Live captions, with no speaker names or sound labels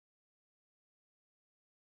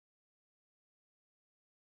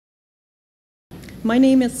My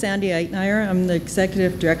name is Sandy Eitneier. I'm the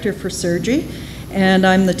Executive Director for Surgery, and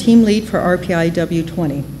I'm the team lead for RPIW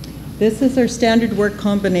 20. This is our standard work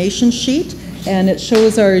combination sheet, and it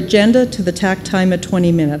shows our agenda to the TAC time at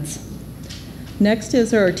 20 minutes. Next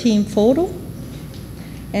is our team photo,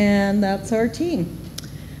 and that's our team.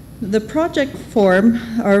 The project form,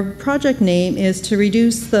 our project name, is to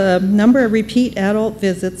reduce the number of repeat adult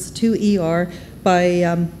visits to ER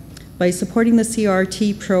by supporting the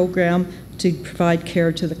CRT program to provide care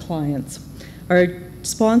to the clients. Our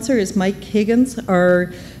sponsor is Mike Higgins.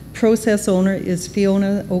 Our process owner is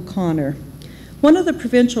Fiona O'Connor. One of the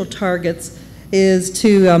provincial targets is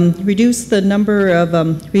to reduce the number of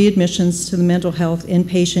readmissions to the mental health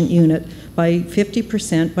inpatient unit by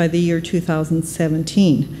 50% by the year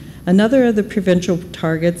 2017. Another of the provincial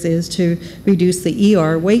targets is to reduce the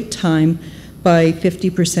ER wait time by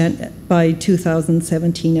 50% by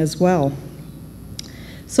 2017 as well.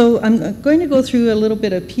 So I'm going to go through a little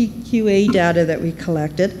bit of PQA data that we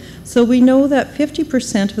collected. So we know that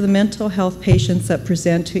 50% of the mental health patients that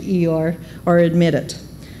present to ER are admitted.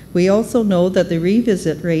 We also know that the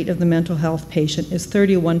revisit rate of the mental health patient is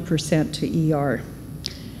 31% to ER.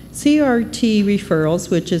 CRT referrals,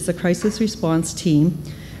 which is the crisis response team,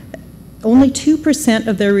 only 2%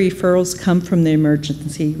 of their referrals come from the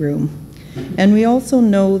emergency room. And we also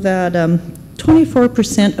know that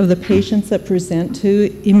 24% of the patients that present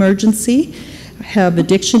to emergency have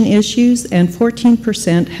addiction issues and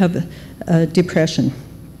 14% have depression.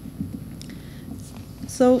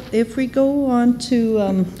 So if we go on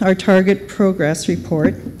to our target progress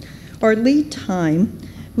report, our lead time,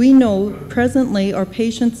 we know presently our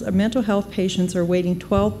mental health patients are waiting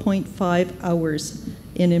 12.5 hours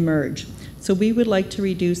in emerge. So we would like to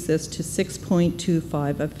reduce this to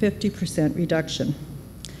 6.25, a 50% reduction.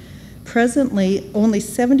 Presently, only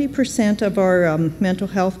 70% of our mental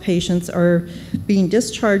health patients are being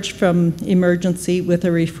discharged from emergency with a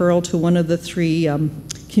referral to one of the three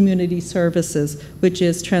community services, which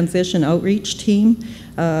is transition outreach team,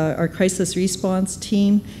 our crisis response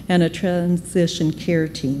team, and a transition care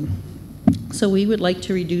team. So we would like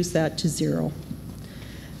to reduce that to 0.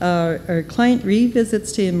 Our client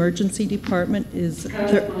revisits to emergency department is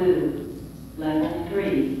Code blue, level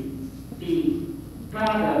 3, B,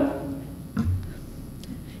 Bravo.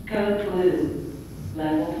 Code blue,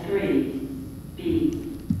 level 3, B,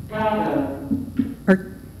 Bravo.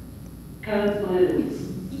 Code blue,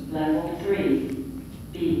 level 3,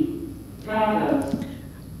 B, Bravo.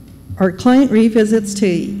 Our client revisits to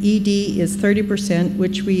ED is 30%,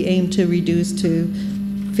 which we aim to reduce to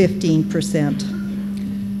 15%.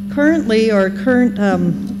 Currently, our current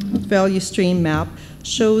value stream map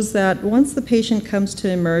shows that once the patient comes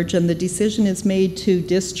to emerge and the decision is made to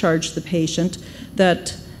discharge the patient,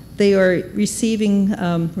 that they are receiving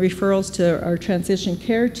referrals to our transition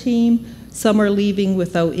care team. Some are leaving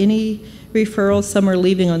without any referrals, some are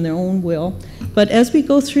leaving on their own will. But as we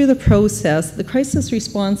go through the process, the crisis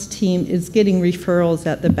response team is getting referrals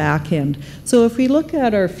at the back end. So if we look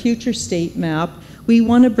at our future state map, we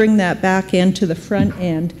want to bring that back end to the front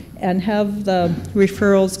end and have the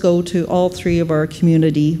referrals go to all three of our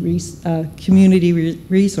community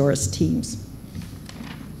resource teams.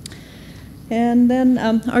 And then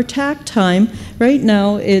our TAC time, right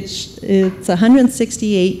now it's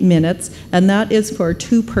 168 minutes, and that is for a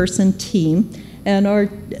 2-person team. And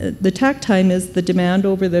the TAC time is the demand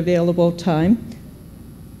over the available time.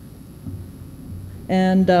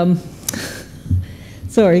 And and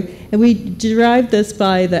we derived this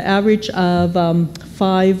by the average of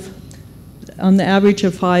 5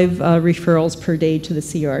 referrals per day to the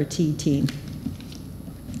CRT team.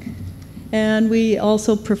 And we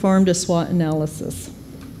also performed a SWOT analysis.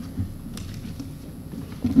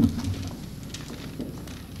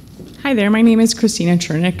 Hi there, my name is Christina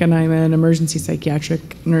Chernick, and I'm an emergency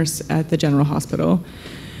psychiatric nurse at the General Hospital.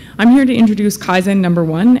 I'm here to introduce Kaizen number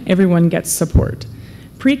 1, everyone gets support.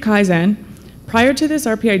 Pre-Kaizen, prior to this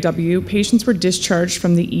RPIW, patients were discharged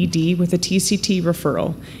from the ED with a TCT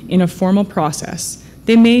referral in a formal process.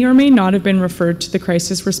 They may or may not have been referred to the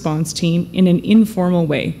crisis response team in an informal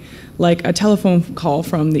way, like a telephone call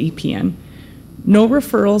from the EPN. No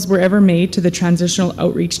referrals were ever made to the transitional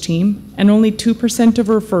outreach team, and only 2% of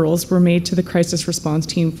referrals were made to the crisis response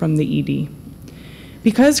team from the ED.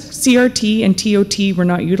 Because CRT and TOT were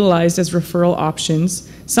not utilized as referral options,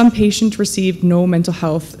 some patients received no mental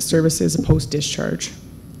health services post-discharge.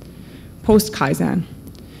 Post-Kaizen.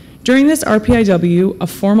 During this RPIW, a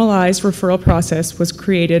formalized referral process was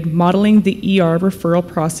created modeling the ER referral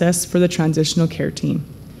process for the transitional care team.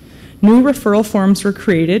 New referral forms were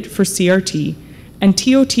created for CRT, and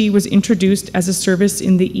TOT was introduced as a service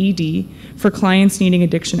in the ED for clients needing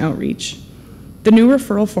addiction outreach. The new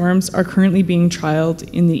referral forms are currently being trialed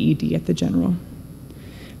in the ED at the General.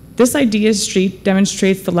 This idea sheet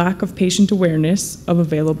demonstrates the lack of patient awareness of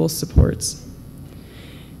available supports.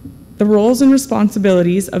 The roles and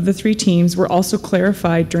responsibilities of the 3 teams were also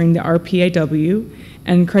clarified during the RPIW,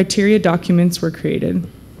 and criteria documents were created.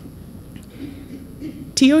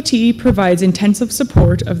 TOT provides intensive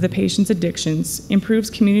support of the patient's addictions, improves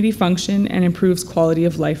community function, and improves quality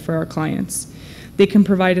of life for our clients. They can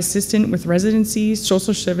provide assistance with residencies,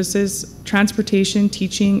 social services, transportation,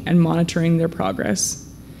 teaching, and monitoring their progress.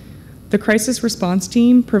 The crisis response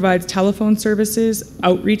team provides telephone services,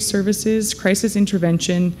 outreach services, crisis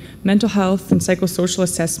intervention, mental health and psychosocial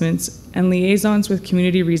assessments, and liaisons with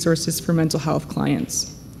community resources for mental health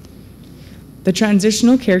clients. The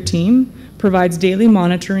transitional care team provides daily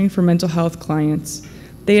monitoring for mental health clients.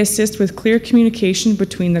 They assist with clear communication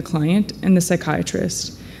between the client and the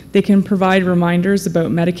psychiatrist. They can provide reminders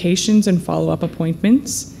about medications and follow-up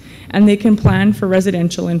appointments, and they can plan for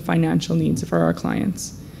residential and financial needs for our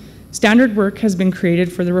clients. Standard work has been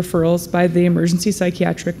created for the referrals by the emergency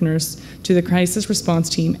psychiatric nurse to the crisis response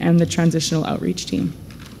team and the transitional outreach team.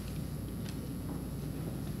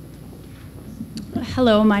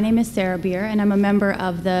 Hello, my name is Sarah Beer, and I'm a member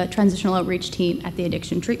of the transitional outreach team at the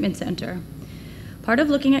Addiction Treatment Center. Part of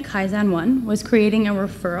looking at Kaizen 1 was creating a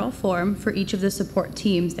referral form for each of the support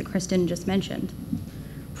teams that Kristen just mentioned.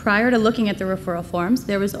 Prior to looking at the referral forms,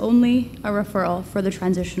 there was only a referral for the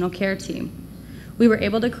transitional care team. We were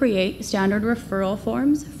able to create standard referral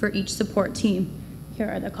forms for each support team. Here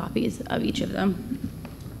are the copies of each of them.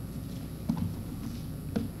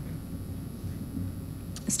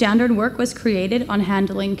 Standard work was created on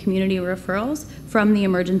handling community referrals from the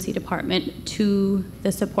emergency department to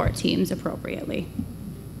the support teams appropriately.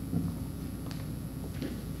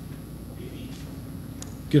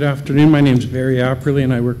 Good afternoon, my name is Barry Apperly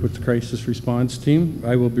and I work with the crisis response team.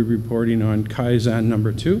 I will be reporting on Kaizen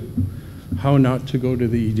number 2. How not to go to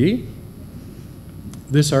the ED.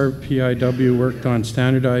 This RPIW worked on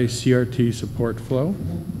standardized CRT support flow.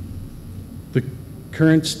 The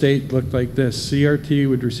current state looked like this. CRT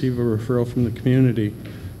would receive a referral from the community.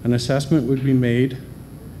 An assessment would be made.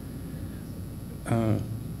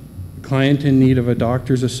 Client in need of a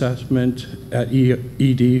doctor's assessment at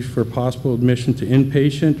ED for possible admission to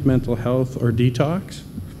inpatient, mental health, or detox.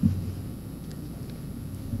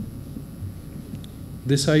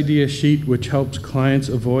 This idea sheet, which helps clients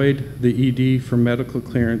avoid the ED for medical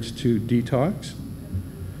clearance to detox.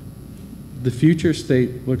 The future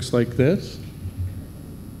state looks like this.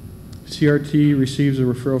 CRT receives a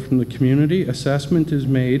referral from the community. Assessment is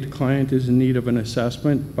made. Client is in need of an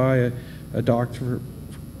assessment by a doctor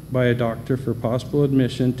for possible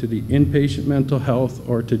admission to the inpatient mental health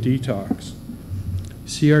or to detox.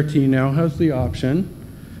 CRT now has the option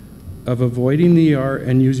of avoiding the ER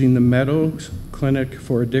and using the Meadows Clinic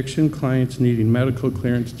for addiction clients needing medical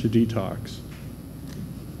clearance to detox.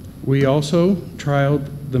 We also trialed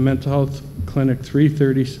the mental health clinic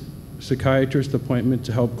 330 psychiatrist appointment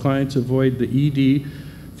to help clients avoid the ED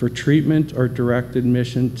for treatment or direct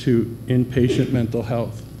admission to inpatient mental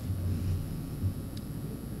health.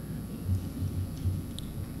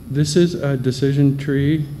 This is a decision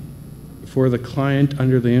tree for the client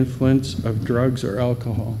under the influence of drugs or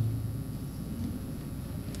alcohol.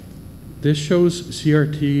 This shows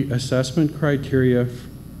CRT assessment criteria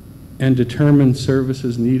and determines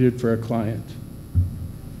services needed for a client.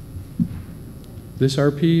 This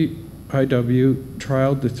RPIW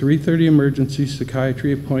trialed the 330 emergency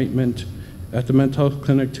psychiatry appointment at the mental health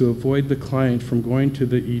clinic to avoid the client from going to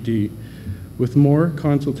the ED. With more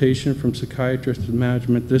consultation from psychiatrist and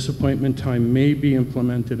management, this appointment time may be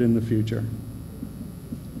implemented in the future.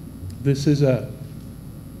 This is a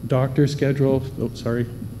doctor schedule,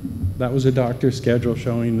 that was a doctor schedule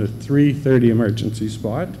showing the 330 emergency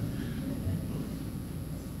spot.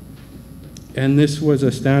 And this was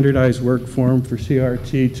a standardized work form for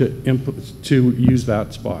CRT to use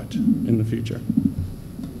that spot in the future.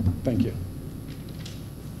 Thank you.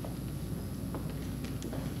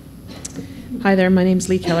 Hi there, my name's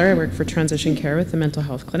Lee Keller. I work for Transition Care with the Mental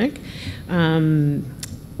Health Clinic. I'm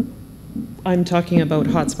talking about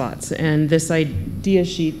hotspots, and this idea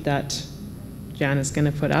sheet that Jan is going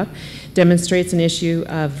to put up demonstrates an issue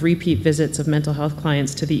of repeat visits of mental health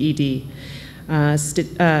clients to the ED.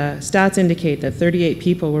 Stats indicate that 38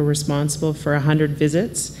 people were responsible for 100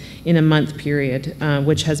 visits in a month period,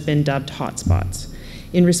 which has been dubbed hotspots.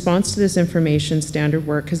 In response to this information, standard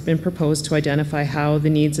work has been proposed to identify how the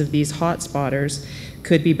needs of these hotspotters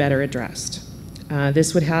could be better addressed.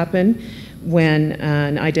 This would happen when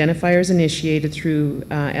an identifier is initiated through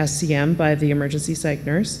SCM by the emergency psych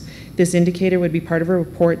nurse. This indicator would be part of a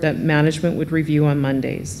report that management would review on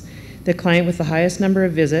Mondays. The client with the highest number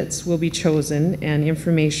of visits will be chosen and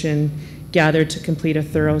information gathered to complete a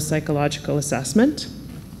thorough psychological assessment.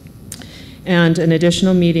 And an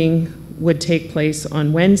additional meeting would take place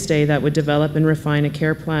on Wednesday that would develop and refine a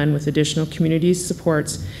care plan with additional community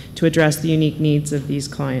supports to address the unique needs of these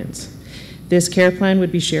clients. This care plan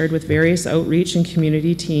would be shared with various outreach and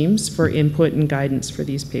community teams for input and guidance for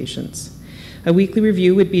these patients. A weekly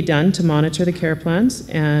review would be done to monitor the care plans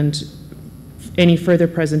and any further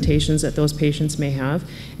presentations that those patients may have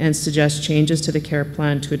and suggest changes to the care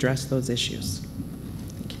plan to address those issues.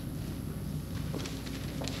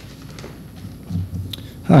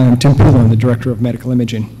 Hi, I'm Tim Poole. I'm the Director of Medical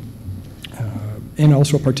Imaging and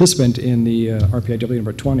also a participant in the RPIW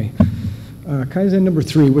number 20. Kaizen number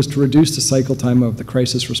 3 was to reduce the cycle time of the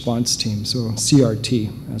crisis response team, so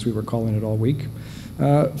CRT, as we were calling it all week.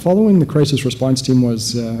 Following the crisis response team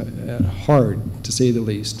was hard, to say the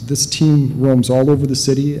least. This team roams all over the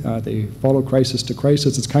city. They follow crisis to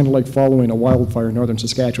crisis. It's kind of like following a wildfire in northern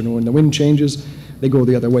Saskatchewan. When the wind changes, they go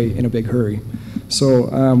the other way in a big hurry.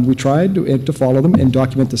 So we tried to follow them and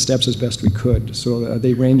document the steps as best we could. So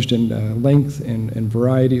they ranged in length and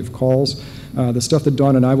variety of calls. The stuff that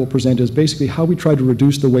Dawn and I will present is basically how we try to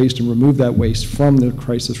reduce the waste and remove that waste from the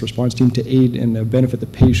crisis response team to aid and benefit the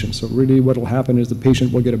patient. So really what will happen is the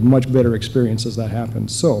patient will get a much better experience as that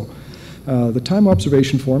happens. So the time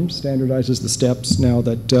observation form standardizes the steps now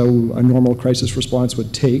that a normal crisis response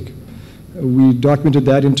would take. We documented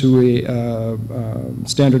that into a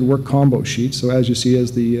standard work combo sheet. So as you see,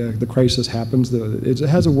 as the crisis happens, it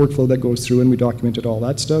has a workflow that goes through, and we documented all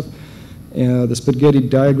that stuff. The spaghetti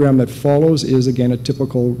diagram that follows is, again, a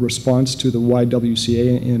typical response to the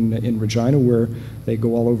YWCA in Regina, where they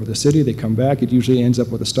go all over the city, they come back. It usually ends up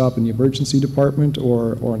with a stop in the emergency department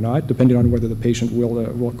or not, depending on whether the patient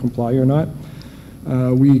will comply or not.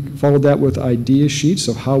 We followed that with idea sheets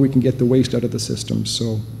of how we can get the waste out of the system.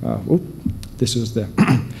 So, this is the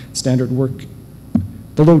standard work,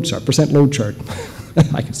 the load chart, percent load chart.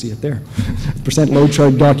 I can see it there. Percent load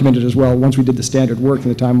chart documented as well. Once we did the standard work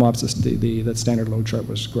and the time ops, that standard load chart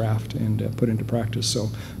was graphed and put into practice.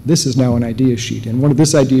 So this is now an idea sheet. And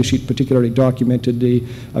this idea sheet particularly documented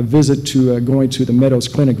a visit to going to the Meadows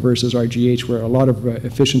Clinic versus RGH, where a lot of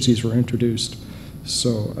efficiencies were introduced.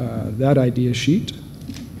 So that idea sheet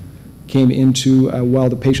came into while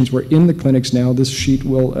the patients were in the clinics now. This sheet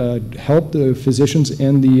will help the physicians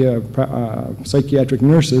and the psychiatric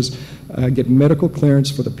nurses get medical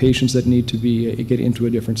clearance for the patients that need to get into a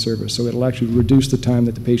different service. So it'll actually reduce the time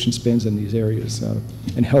that the patient spends in these areas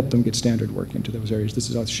and help them get standard work into those areas. This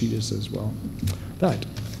is how the sheet is as well.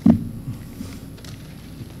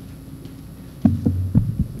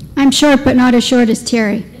 I'm short, but not as short as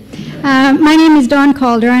Terry. My name is Dawn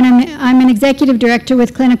Calder, and I'm an executive director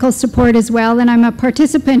with clinical support as well, and I'm a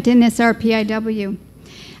participant in this RPIW.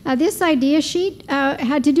 This idea sheet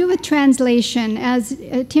had to do with translation. As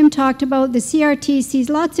Tim talked about, the CRT sees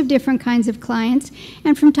lots of different kinds of clients,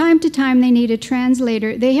 and from time to time they need a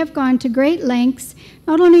translator. They have gone to great lengths,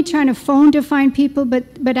 not only trying to phone to find people,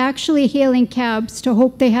 but actually hailing cabs to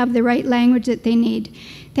hope they have the right language that they need.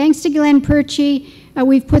 Thanks to Glenn Perchie,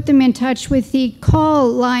 we've put them in touch with the call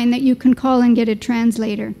line that you can call and get a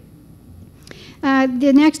translator.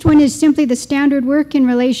 The next one is simply the standard work in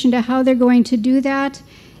relation to how they're going to do that.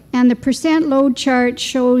 And the percent load chart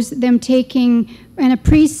shows them taking, in a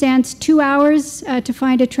pre-sense, 2 hours to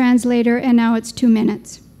find a translator, and now it's 2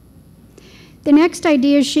 minutes. The next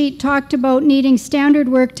idea sheet talked about needing standard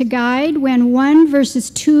work to guide when 1 versus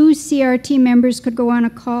 2 CRT members could go on a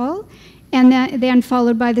call, and then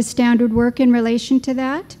followed by the standard work in relation to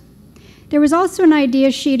that. There was also an idea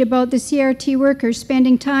sheet about the CRT workers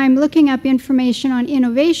spending time looking up information on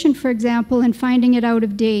innovation, for example, and finding it out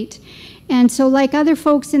of date. And so like other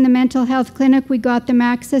folks in the mental health clinic, we got them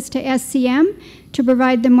access to SCM to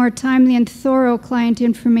provide them more timely and thorough client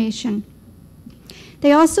information.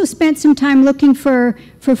 They also spent some time looking for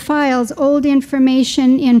files, old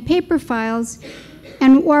information in paper files,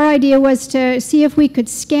 and our idea was to see if we could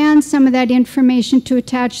scan some of that information to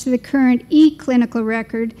attach to the current e-clinical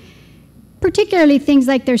record, particularly things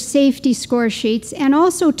like their safety score sheets, and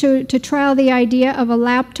also to trial the idea of a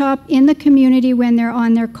laptop in the community when they're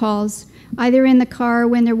on their calls, either in the car or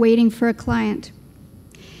when they're waiting for a client.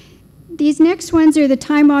 These next ones are the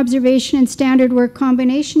time observation and standard work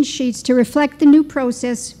combination sheets to reflect the new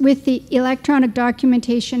process with the electronic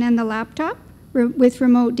documentation and the laptop with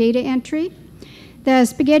remote data entry. The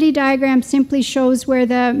spaghetti diagram simply shows where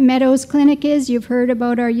the Meadows Clinic is. You've heard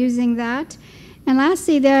about our using that. And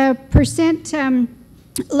lastly, the percent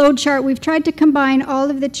load chart, we've tried to combine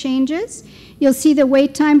all of the changes. You'll see the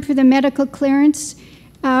wait time for the medical clearance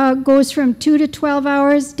goes from 2 to 12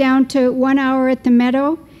 hours down to 1 hour at the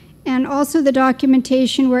Meadow. And also the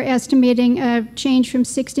documentation, we're estimating a change from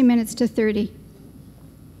 60 minutes to 30.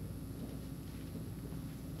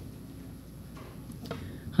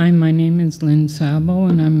 Hi, my name is Lynn Sabo,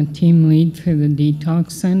 and I'm a team lead for the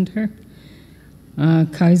Detox Center.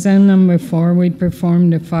 Kaizen number 4, we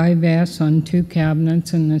performed a 5S on 2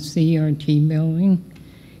 cabinets in the CRT building.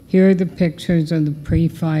 Here are the pictures of the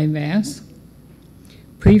pre-5S.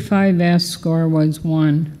 Pre-5S score was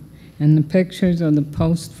 1, and the pictures of the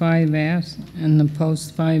post-5S and the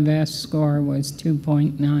post-5S score was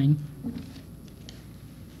 2.9.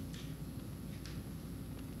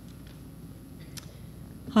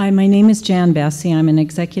 Hi, my name is Jan Bessie. I'm an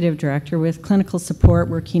executive director with clinical support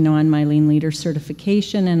working on my lean leader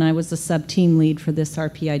certification, and I was the sub-team lead for this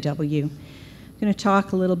RPIW. I'm going to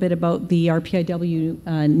talk a little bit about the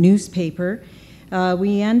RPIW newspaper.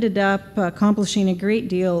 We ended up accomplishing a great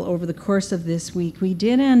deal over the course of this week. We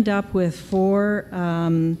did end up with 4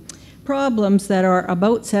 problems that are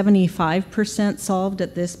about 75% solved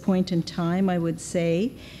at this point in time, I would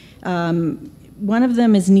say. One of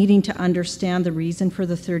them is needing to understand the reason for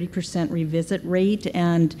the 30% revisit rate,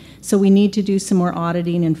 and so we need to do some more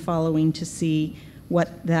auditing and following to see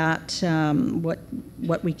what that,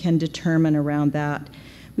 what we can determine around that.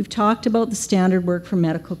 We've talked about the standard work for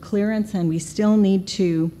medical clearance, and we still need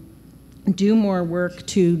to do more work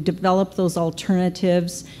to develop those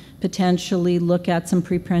alternatives, potentially look at some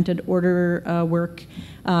pre-printed order work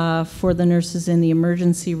for the nurses in the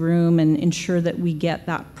emergency room and ensure that we get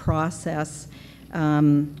that process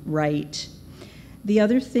right. The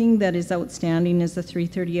other thing that is outstanding is the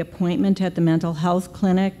 3:30 appointment at the mental health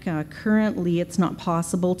clinic. Currently, it's not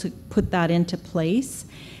possible to put that into place,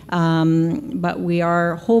 but we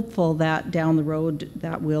are hopeful that down the road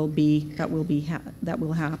that will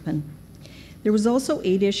happen. There was also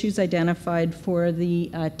 8 issues identified for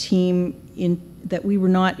the team that we were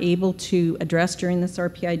not able to address during this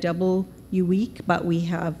RPIW week, but we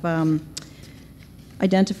have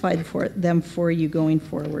identified them for you going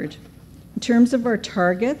forward. In terms of our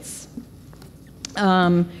targets,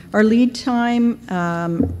 our lead time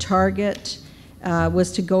target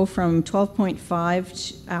was to go from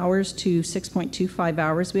 12.5 hours to 6.25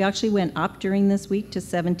 hours. We actually went up during this week to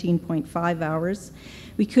 17.5 hours.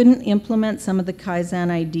 We couldn't implement some of the Kaizen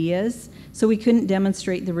ideas, so we couldn't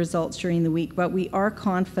demonstrate the results during the week, but we are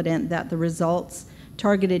confident that the results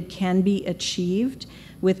targeted can be achieved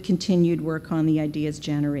with continued work on the ideas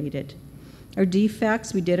generated. Our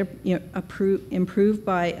defects, we did improve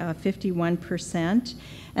by 51%.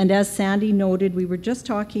 And as Sandy noted, we were just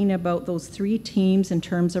talking about those 3 teams in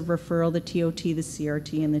terms of referral, the TOT, the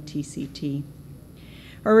CRT, and the TCT.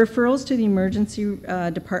 Our referrals to the emergency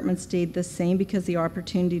department stayed the same because the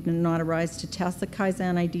opportunity did not arise to test the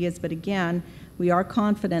Kaizen ideas, but again, we are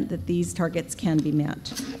confident that these targets can be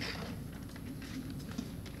met.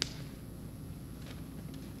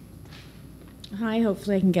 Hi,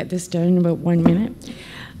 hopefully I can get this done in about 1 minute.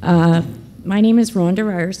 My name is Rhonda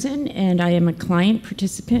Ryerson, and I am a client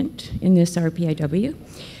participant in this RPIW.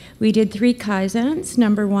 We did 3 Kaizens.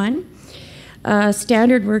 Number 1,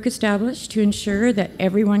 standard work established to ensure that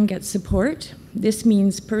everyone gets support. This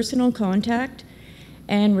means personal contact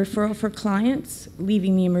and referral for clients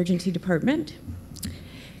leaving the emergency department.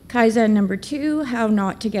 Kaizen number 2, how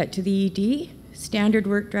not to get to the ED, standard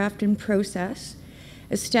work draft and process.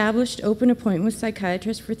 Established open appointment with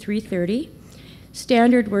psychiatrist for 3:30.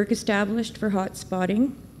 Standard work established for hot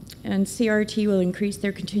spotting, and CRT will increase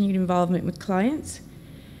their continued involvement with clients.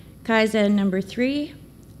 Kaizen number 3,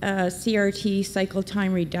 CRT cycle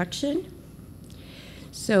time reduction.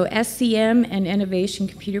 So SCM and innovation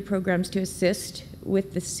computer programs to assist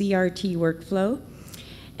with the CRT workflow,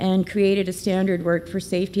 and created a standard work for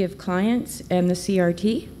safety of clients and the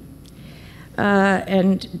CRT.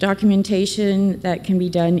 And documentation that can be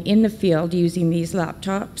done in the field using these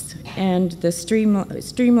laptops, and the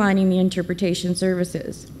streamlining the interpretation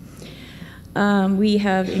services. We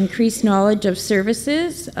have increased knowledge of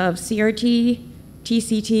services of CRT,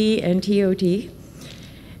 TCT, and TOT.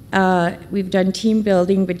 We've done team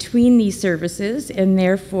building between these services, and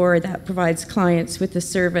therefore that provides clients with the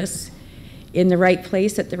service in the right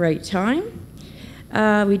place at the right time.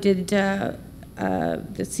 We did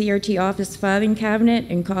the CRT office filing cabinet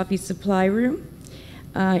and coffee supply room,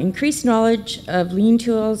 increased knowledge of lean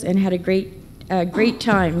tools, and had a great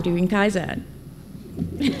time doing Kaizen.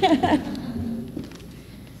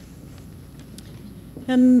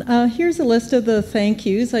 And here's a list of the thank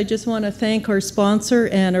yous. I just want to thank our sponsor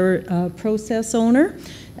and our process owner.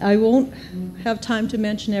 I won't have time to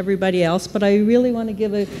mention everybody else, but I really want to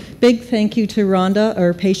give a big thank you to Rhonda,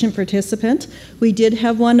 our patient participant. We did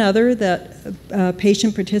have one other, that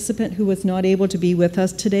patient participant who was not able to be with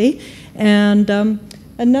us today. And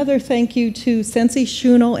another thank you to Sensi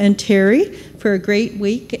Shuno and Terry for a great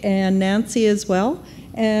week, and Nancy as well.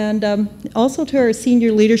 And also to our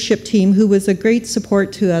senior leadership team, who was a great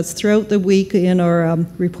support to us throughout the week in our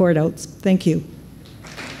report outs. Thank you.